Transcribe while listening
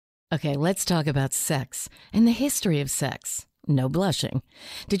Okay, let's talk about sex and the history of sex. No blushing.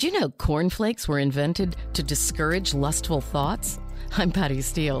 Did you know Corn Flakes were invented to discourage lustful thoughts? I'm Patty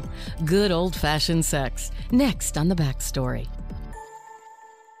Steele. Good old-fashioned sex. Next on The Backstory.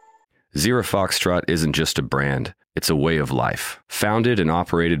 Zero Foxtrot isn't just a brand, it's a way of life. Founded and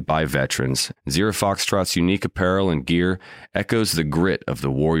operated by veterans, Zero Foxtrot's unique apparel and gear echoes the grit of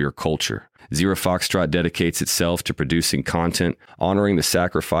the warrior culture. Zero Foxtrot dedicates itself to producing content, honoring the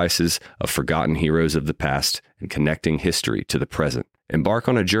sacrifices of forgotten heroes of the past, and connecting history to the present. Embark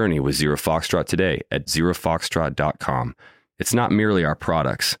on a journey with Zero Foxtrot today at zerofoxtrot.com. It's not merely our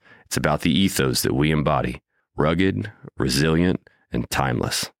products, it's about the ethos that we embody. Rugged, resilient, and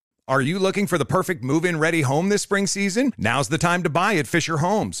timeless. Are you looking for the perfect move-in ready home this spring season? Now's the time to buy at Fisher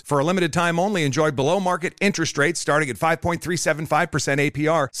Homes. For a limited time only, enjoy below-market interest rates starting at 5.375%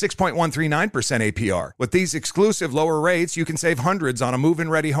 APR, 6.139% APR. With these exclusive lower rates, you can save hundreds on a move-in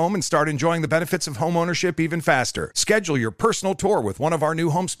ready home and start enjoying the benefits of homeownership even faster. Schedule your personal tour with one of our new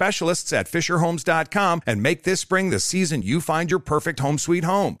home specialists at FisherHomes.com and make this spring the season you find your perfect home sweet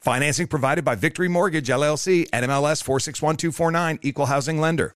home. Financing provided by Victory Mortgage, LLC, NMLS 461249, Equal Housing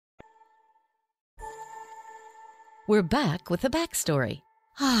Lender. We're back with The Backstory.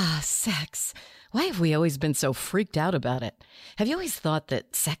 Sex. Why have we always been so freaked out about it? Have you always thought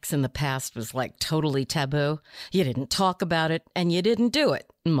that sex in the past was like totally taboo? You didn't talk about it, and you didn't do it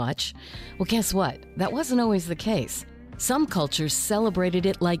much. Well, guess what? That wasn't always the case. Some cultures celebrated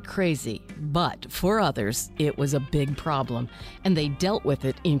it like crazy, but for others, it was a big problem, and they dealt with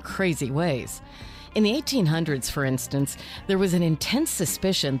it in crazy ways. In the 1800s, for instance, there was an intense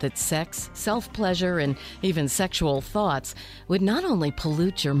suspicion that sex, self-pleasure, and even sexual thoughts would not only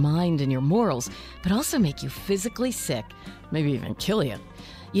pollute your mind and your morals, but also make you physically sick, maybe even kill you.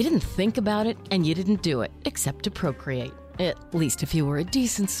 You didn't think about it, and you didn't do it, except to procreate, at least if you were a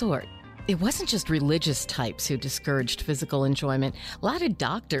decent sort. It wasn't just religious types who discouraged physical enjoyment. A lot of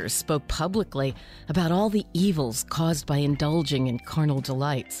doctors spoke publicly about all the evils caused by indulging in carnal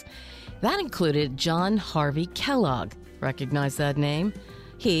delights. That included John Harvey Kellogg. Recognize that name?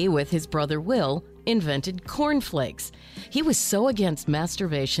 He, with his brother Will, invented Corn Flakes. He was so against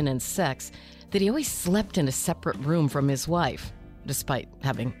masturbation and sex that he always slept in a separate room from his wife, despite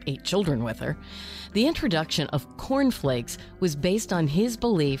having 8 children with her. The introduction of Corn Flakes was based on his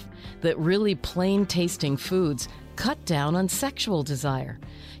belief that really plain-tasting foods cut down on sexual desire.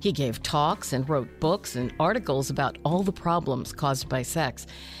 He gave talks and wrote books and articles about all the problems caused by sex,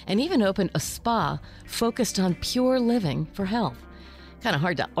 and even opened a spa focused on pure living for health. Kind of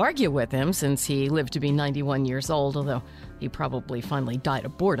hard to argue with him since he lived to be 91 years old, although he probably finally died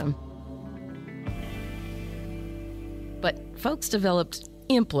of boredom. But folks developed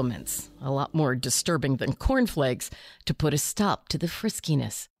implements, a lot more disturbing than cornflakes, to put a stop to the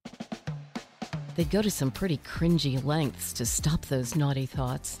friskiness. They'd go to some pretty cringy lengths to stop those naughty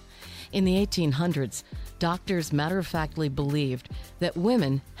thoughts. In the 1800s, doctors matter-of-factly believed that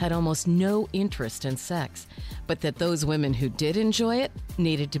women had almost no interest in sex, but that those women who did enjoy it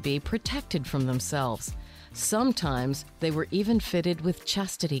needed to be protected from themselves. Sometimes they were even fitted with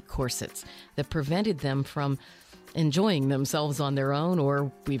chastity corsets that prevented them from enjoying themselves on their own or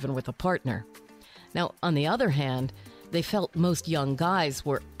even with a partner. Now, on the other hand, they felt most young guys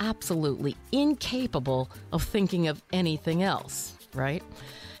were absolutely incapable of thinking of anything else, right?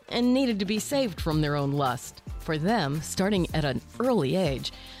 And needed to be saved from their own lust. For them, starting at an early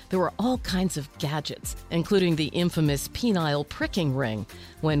age, there were all kinds of gadgets, including the infamous penile pricking ring.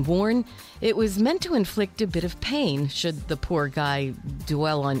 When worn, it was meant to inflict a bit of pain should the poor guy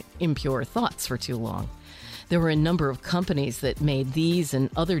dwell on impure thoughts for too long. There were a number of companies that made these and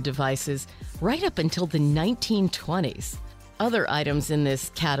other devices right up until the 1920s. Other items in this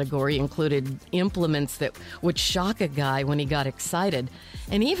category included implements that would shock a guy when he got excited,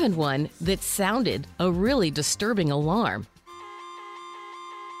 and even one that sounded a really disturbing alarm.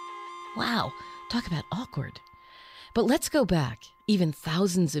 Wow, talk about awkward. But let's go back, even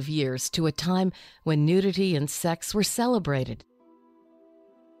thousands of years, to a time when nudity and sex were celebrated.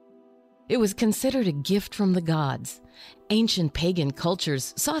 It was considered a gift from the gods. Ancient pagan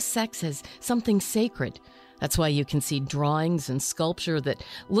cultures saw sex as something sacred. That's why you can see drawings and sculpture that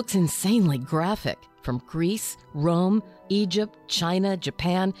looks insanely graphic from Greece, Rome, Egypt, China,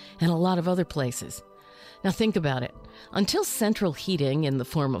 Japan, and a lot of other places. Now think about it. Until central heating in the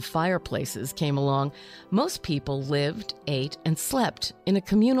form of fireplaces came along, most people lived, ate, and slept in a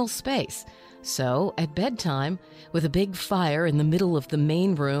communal space. So, at bedtime, with a big fire in the middle of the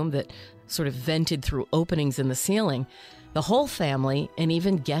main room that sort of vented through openings in the ceiling, the whole family, and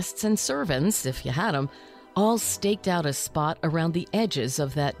even guests and servants, if you had them, all staked out a spot around the edges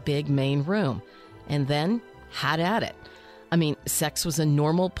of that big main room, and then had at it. I mean, sex was a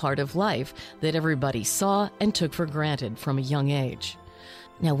normal part of life that everybody saw and took for granted from a young age.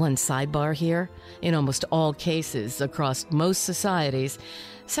 Now, one sidebar here, in almost all cases across most societies,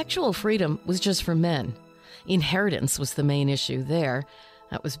 sexual freedom was just for men. Inheritance was the main issue there.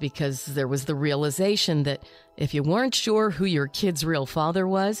 That was because there was the realization that if you weren't sure who your kid's real father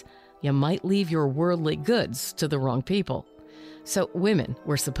was, you might leave your worldly goods to the wrong people. So women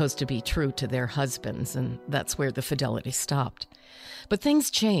were supposed to be true to their husbands, and that's where the fidelity stopped. But things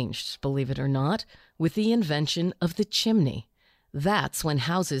changed, believe it or not, with the invention of the chimney. That's when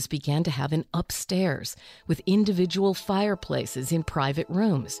houses began to have an upstairs with individual fireplaces in private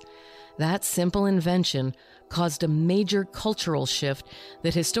rooms. That simple invention caused a major cultural shift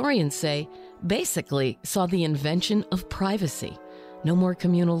that historians say basically saw the invention of privacy. No more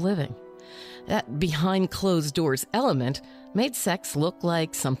communal living. That behind closed doors element made sex look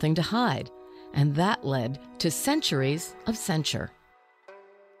like something to hide, and that led to centuries of censure.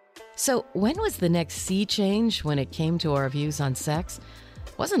 So when was the next sea change when it came to our views on sex?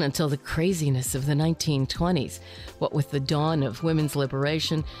 It wasn't until the craziness of the 1920s, what with the dawn of women's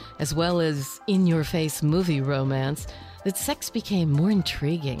liberation, as well as in-your-face movie romance, that sex became more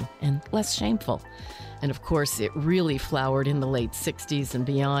intriguing and less shameful. And of course, it really flowered in the late 60s and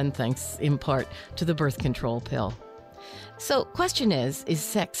beyond, thanks in part to the birth control pill. So, question is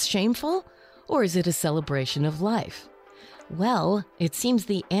sex shameful, or is it a celebration of life? Well, it seems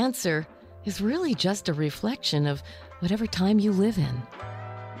the answer is really just a reflection of whatever time you live in.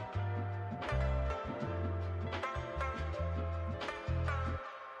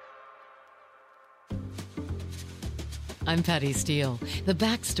 I'm Patty Steele. The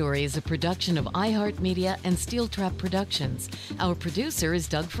Backstory is a production of iHeartMedia and Steel Trap Productions. Our producer is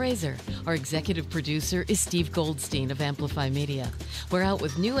Doug Fraser. Our executive producer is Steve Goldstein of Amplify Media. We're out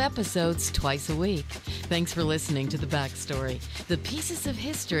with new episodes twice a week. Thanks for listening to The Backstory, the pieces of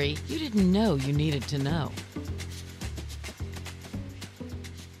history you didn't know you needed to know.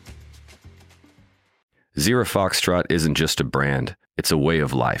 Zero Foxtrot isn't just a brand, it's a way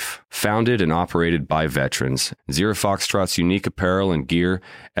of life. Founded and operated by veterans, Zero Foxtrot's unique apparel and gear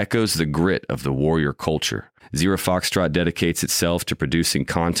echoes the grit of the warrior culture. Zero Foxtrot dedicates itself to producing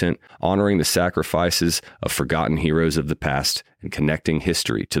content, honoring the sacrifices of forgotten heroes of the past, and connecting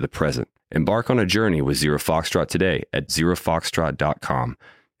history to the present. Embark on a journey with Zero Foxtrot today at zerofoxtrot.com.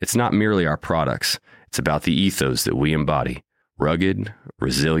 It's not merely our products, it's about the ethos that we embody. Rugged,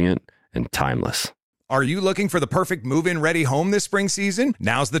 resilient, and timeless. Are you looking for the perfect move-in ready home this spring season?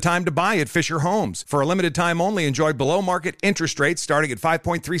 Now's the time to buy at Fisher Homes. For a limited time only, enjoy below-market interest rates starting at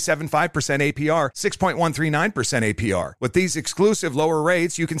 5.375% APR, 6.139% APR. With these exclusive lower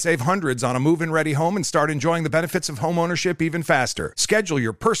rates, you can save hundreds on a move-in ready home and start enjoying the benefits of homeownership even faster. Schedule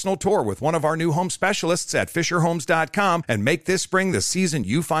your personal tour with one of our new home specialists at FisherHomes.com and make this spring the season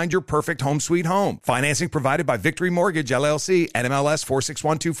you find your perfect home sweet home. Financing provided by Victory Mortgage, LLC, NMLS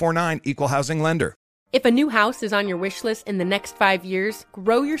 461249, Equal Housing Lender. If a new house is on your wish list in the next 5 years,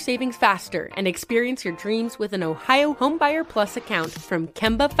 grow your savings faster and experience your dreams with an Ohio Homebuyer Plus account from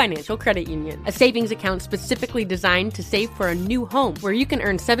Kemba Financial Credit Union. A savings account specifically designed to save for a new home where you can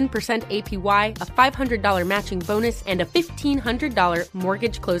earn 7% APY, a $500 matching bonus, and a $1,500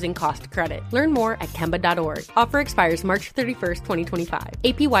 mortgage closing cost credit. Learn more at Kemba.org. Offer expires March 31st, 2025.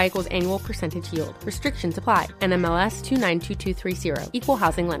 APY equals annual percentage yield. Restrictions apply. NMLS 292230. Equal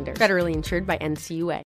Housing Lender. Federally insured by NCUA.